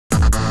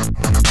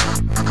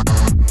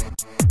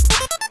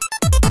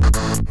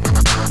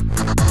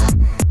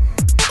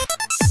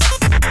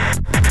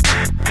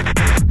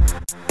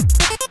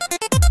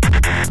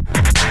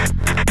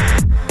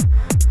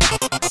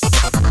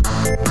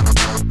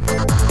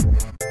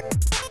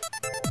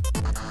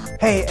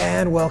Hey,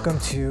 and welcome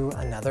to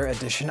another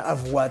edition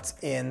of What's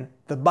in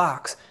the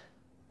Box.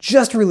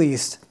 Just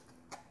released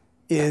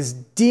is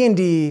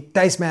D&D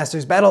Dice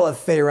Masters Battle of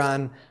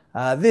Faerun.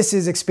 This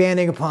is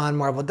expanding upon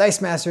Marvel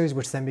Dice Masters,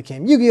 which then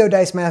became Yu-Gi-Oh!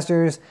 Dice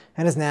Masters,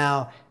 and is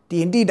now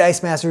D&D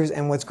Dice Masters.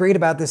 And what's great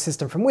about this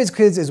system from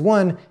WizKids is,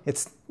 one,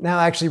 it's now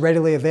actually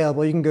readily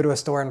available. You can go to a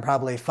store and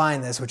probably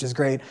find this, which is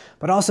great.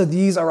 But also,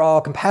 these are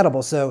all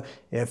compatible. So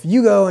if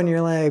you go and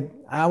you're like,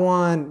 I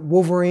want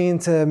Wolverine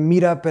to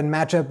meet up and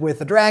match up with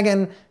a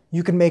dragon,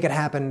 you can make it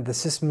happen. The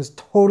systems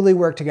totally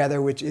work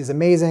together, which is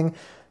amazing.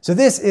 So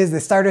this is the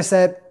starter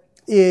set.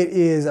 It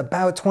is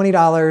about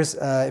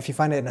 $20 if you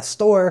find it in a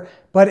store,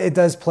 but it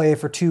does play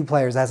for 2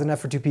 players. It has enough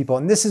for 2 people.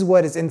 And this is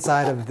what is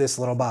inside of this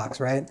little box,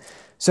 right?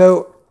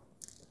 So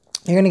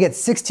you're gonna get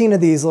 16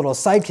 of these little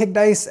sidekick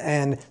dice,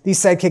 and these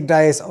sidekick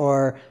dice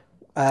are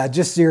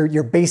just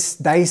your base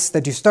dice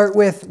that you start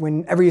with.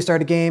 Whenever you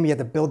start a game, you have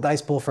to build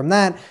dice pool from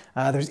that.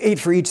 There's 8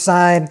 for each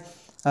side.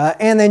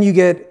 And then you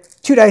get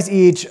 2 dice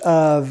each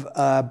of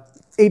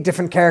 8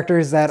 different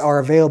characters that are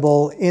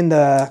available in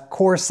the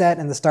core set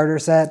and the starter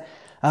set.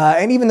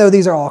 And even though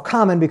these are all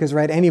common, because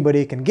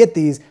anybody can get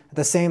these, at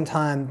the same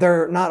time,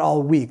 they're not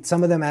all weak.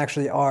 Some of them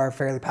actually are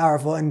fairly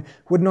powerful and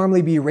would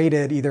normally be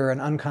rated either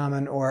an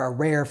uncommon or a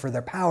rare for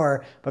their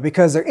power, but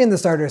because they're in the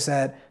starter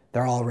set,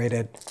 they're all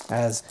rated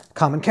as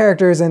common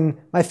characters. And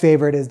my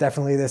favorite is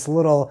definitely this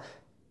little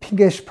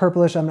pinkish,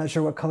 purplish, I'm not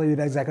sure what color you'd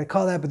exactly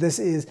call that, but this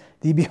is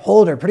the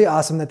Beholder. Pretty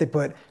awesome that they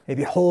put a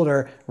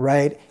Beholder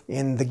right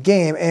in the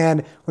game.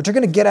 And what you're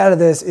gonna get out of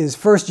this is,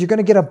 first, you're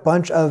gonna get a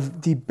bunch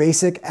of the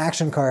basic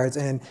action cards,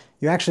 and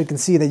you actually can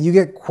see that you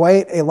get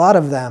quite a lot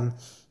of them.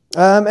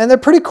 And they're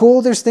pretty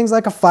cool. There's things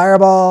like a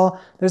fireball,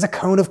 there's a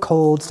cone of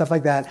cold, stuff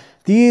like that.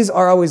 These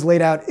are always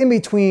laid out in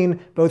between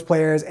both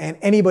players, and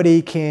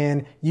anybody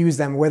can use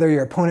them. Whether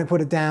your opponent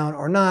put it down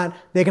or not,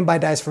 they can buy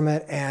dice from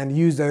it and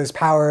use those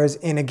powers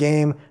in a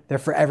game. They're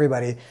for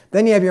everybody.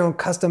 Then you have your own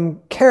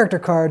custom character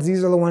cards.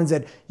 These are the ones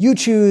that you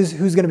choose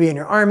who's gonna be in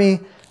your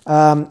army.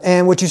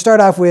 And what you start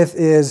off with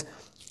is,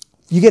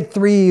 you get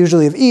 3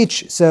 usually of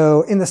each.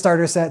 So in the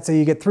starter set, so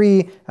you get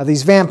 3 of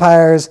these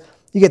vampires,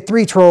 you get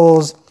 3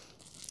 trolls,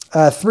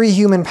 3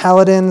 human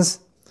paladins,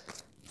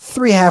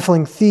 3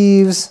 halfling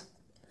thieves,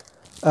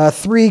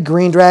 3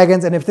 green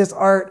dragons. And if this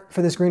art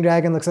for this green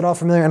dragon looks at all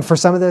familiar, and for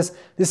some of this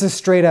is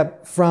straight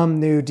up from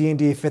new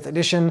D&D 5th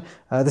edition.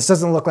 This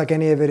doesn't look like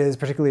any of it is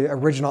particularly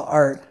original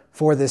art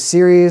for this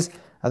series.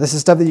 This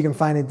is stuff that you can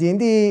find in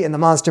D&D, in the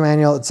monster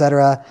manual,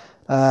 etc.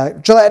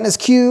 Gelatinous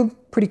cube,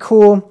 pretty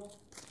cool.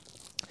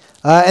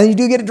 And you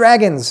do get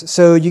dragons.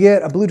 So you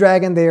get a blue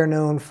dragon. They are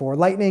known for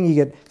lightning. You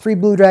get 3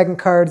 blue dragon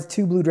cards,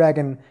 2 blue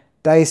dragon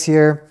dice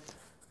here.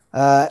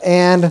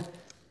 And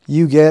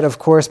you get, of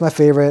course, my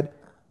favorite,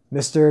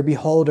 Mr.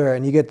 Beholder.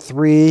 And you get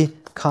 3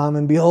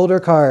 common Beholder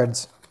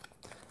cards.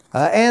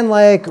 And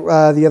like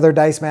the other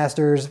Dice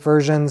Masters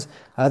versions,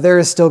 there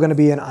is still going to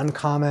be an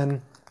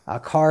uncommon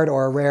card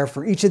or a rare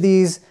for each of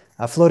these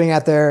floating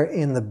out there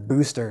in the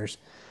boosters.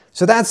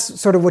 So that's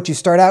sort of what you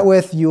start out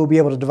with. You will be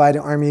able to divide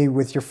an army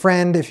with your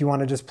friend if you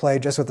want to just play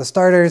just with the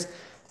starters.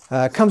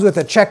 Comes with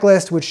a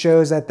checklist which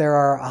shows that there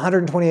are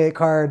 128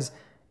 cards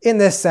in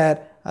this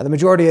set. The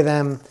majority of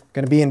them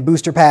going to be in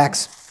booster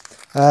packs.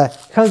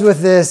 Comes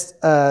with this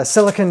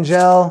silicone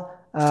gel,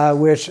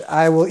 which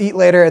I will eat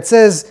later. It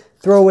says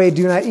throw away,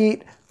 do not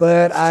eat,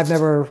 but I've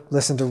never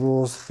listened to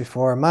rules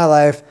before in my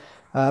life.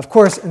 Of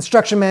course,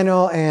 instruction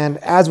manual, and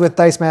as with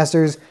Dice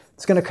Masters,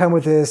 it's going to come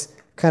with this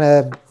kind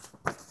of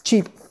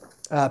cheap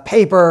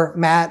paper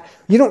mat.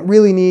 You don't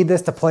really need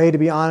this to play, to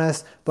be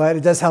honest, but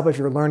it does help if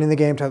you're learning the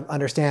game to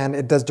understand.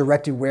 It does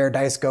direct you where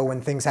dice go when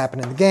things happen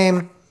in the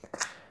game.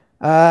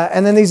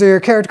 And then these are your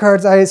character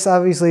cards dice,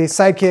 obviously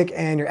sidekick,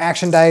 and your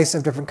action dice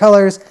of different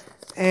colors.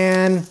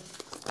 And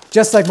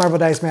just like Marvel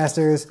Dice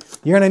Masters,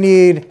 you're gonna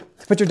need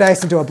to put your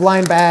dice into a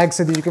blind bag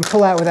so that you can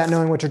pull out without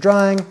knowing what you're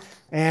drawing.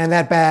 And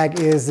that bag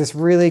is this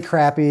really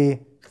crappy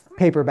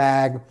paper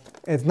bag.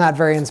 It's not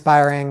very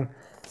inspiring.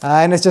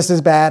 And it's just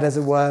as bad as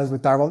it was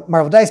with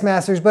Marvel Dice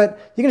Masters,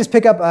 but you can just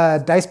pick up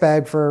a dice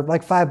bag for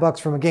like $5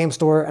 from a game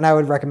store, and I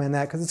would recommend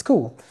that because it's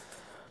cool.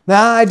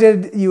 Now, I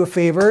did you a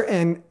favor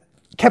and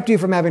kept you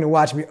from having to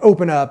watch me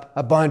open up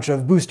a bunch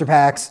of booster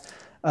packs.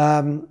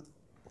 So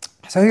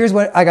here's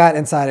what I got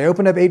inside. I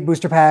opened up 8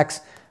 booster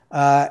packs,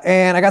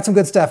 and I got some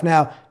good stuff.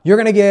 Now, you're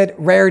gonna get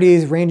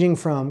rarities ranging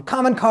from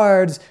common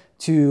cards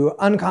to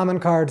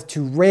uncommon cards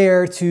to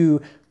rare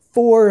to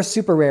 4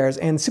 super rares,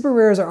 and super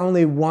rares are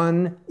only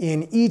 1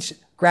 in each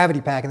gravity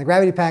pack, and the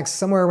gravity pack's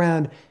somewhere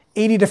around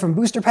 80 different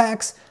booster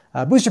packs.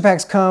 Booster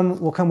packs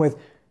will come with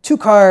 2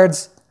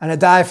 cards and a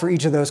die for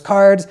each of those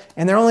cards,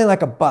 and they're only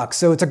like $1,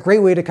 so it's a great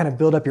way to kind of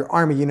build up your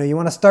army. You know, you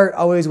want to start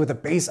always with a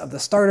base of the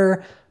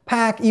starter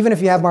pack. Even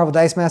if you have Marvel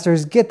Dice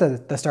Masters, get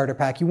the starter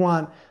pack. You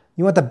want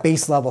the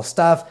base level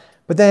stuff.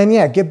 But then,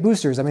 yeah, get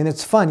boosters. I mean,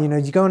 it's fun. You know,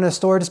 you go into a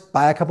store, just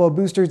buy a couple of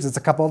boosters. It's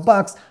a couple of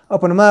bucks.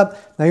 Open them up.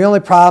 Now, the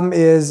only problem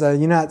is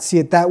you not see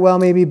it that well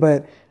maybe,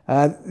 but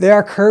They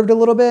are curved a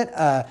little bit.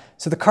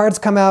 So the cards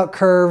come out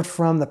curved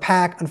from the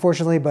pack,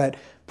 unfortunately, but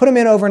put them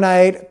in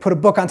overnight, put a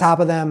book on top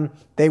of them,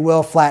 they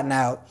will flatten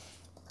out.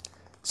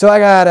 So I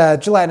got a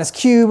gelatinous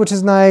cube, which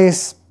is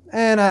nice.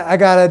 And I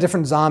got a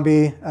different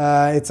zombie.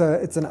 It's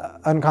an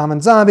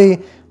uncommon zombie,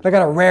 but I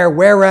got a rare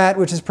were-rat,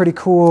 which is pretty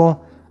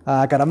cool.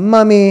 I got a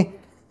mummy.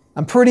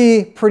 I'm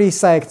pretty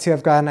psyched to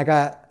have gotten. I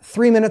got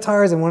 3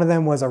 Minotaurs, and one of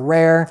them was a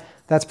rare.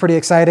 That's pretty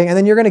exciting. And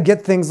then you're gonna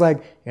get things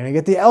like, you're gonna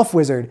get the Elf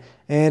Wizard.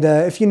 And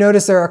if you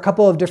notice, there are a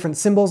couple of different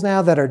symbols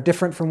now that are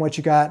different from what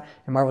you got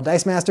in Marvel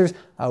Dice Masters.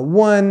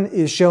 One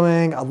is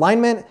showing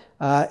alignment,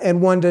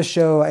 and one does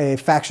show a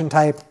faction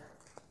type.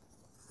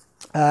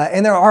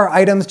 And there are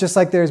items, just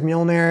like there's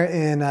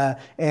Mjolnir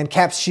and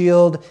Cap's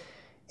Shield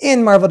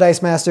in Marvel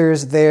Dice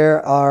Masters.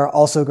 There are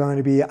also going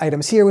to be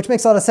items here, which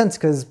makes a lot of sense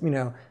because, you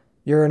know,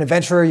 you're an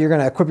adventurer, you're going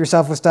to equip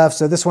yourself with stuff.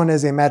 So this one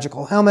is a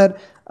magical helmet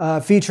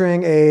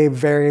featuring a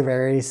very,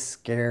 very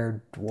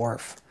scared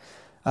dwarf.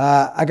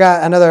 I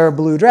got another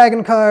blue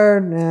dragon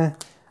card.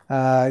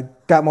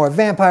 Got more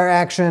vampire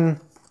action.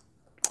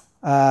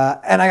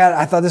 And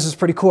I thought this was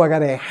pretty cool. I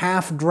got a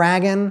half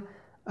dragon,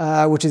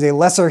 which is a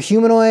lesser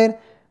humanoid.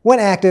 When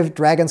active,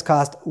 dragons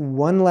cost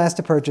 1 less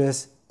to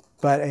purchase,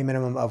 but a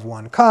minimum of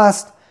 1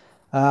 cost.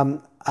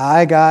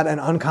 I got an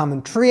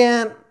uncommon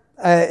treant.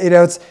 You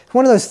know, it's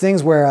one of those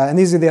things where, and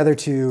these are the other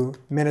 2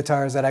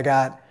 Minotaurs that I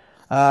got.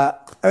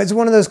 It's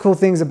one of those cool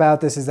things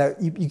about this is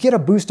that you get a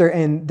booster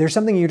and there's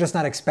something you're just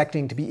not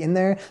expecting to be in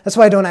there. That's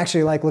why I don't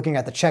actually like looking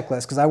at the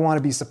checklist, because I want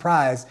to be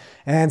surprised.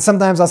 And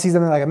sometimes I'll see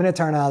something like a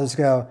Minotaur and I'll just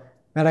go,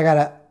 man, I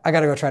gotta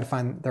go try to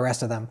find the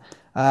rest of them.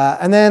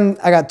 And then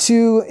I got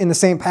 2 in the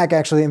same pack,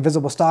 actually,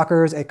 Invisible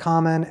Stalkers, a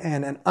common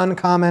and an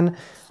uncommon.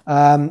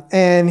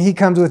 And he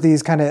comes with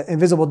these kind of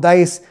invisible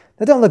dice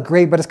that don't look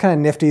great, but it's kind of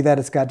nifty that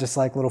it's got just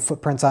like little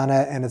footprints on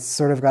it, and it's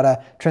sort of got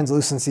a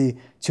translucency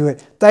to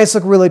it. Dice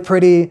look really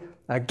pretty,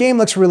 game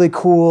looks really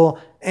cool,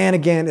 and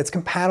again, it's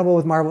compatible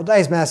with Marvel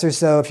Dice Masters,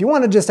 so if you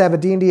want to just have a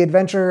D&D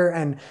adventure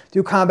and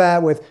do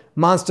combat with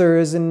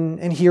monsters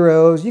and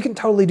heroes, you can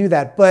totally do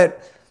that.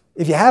 But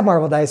if you have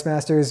Marvel Dice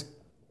Masters,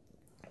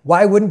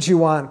 why wouldn't you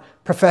want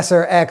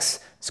Professor X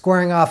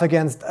squaring off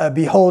against a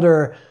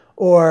Beholder,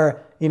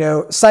 or, you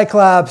know,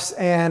 Cyclops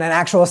and an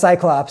actual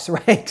Cyclops,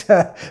 right?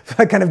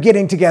 Kind of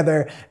getting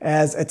together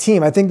as a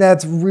team. I think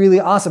that's really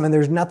awesome, and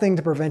there's nothing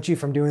to prevent you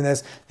from doing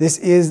this. This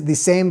is the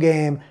same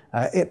game.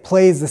 It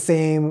plays the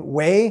same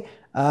way,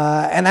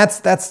 and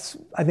that's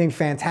I think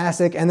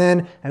fantastic. And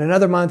then in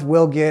another month,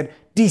 we'll get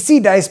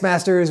DC Dice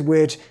Masters,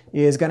 which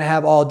is going to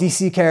have all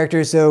DC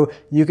characters, so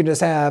you can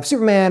just have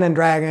Superman and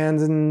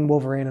dragons and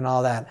Wolverine and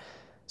all that.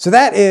 So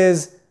that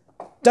is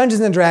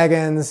Dungeons &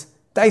 Dragons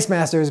Dice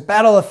Masters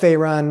Battle of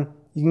Faerun.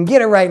 You can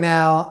get it right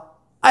now.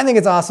 I think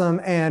it's awesome,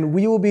 and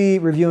we will be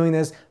reviewing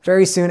this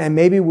very soon, and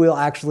maybe we'll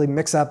actually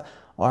mix up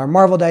our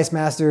Marvel Dice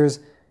Masters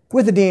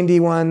with the D&D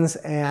ones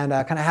and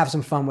kind of have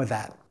some fun with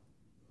that.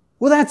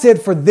 Well, that's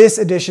it for this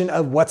edition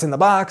of What's in the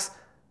Box.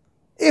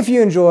 If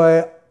you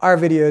enjoy our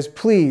videos,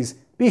 please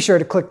be sure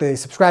to click the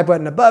subscribe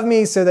button above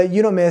me so that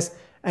you don't miss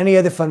any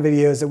of the fun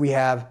videos that we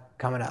have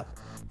coming up.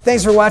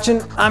 Thanks for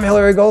watching. I'm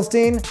Hillary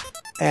Goldstein,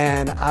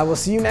 and I will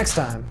see you next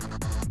time.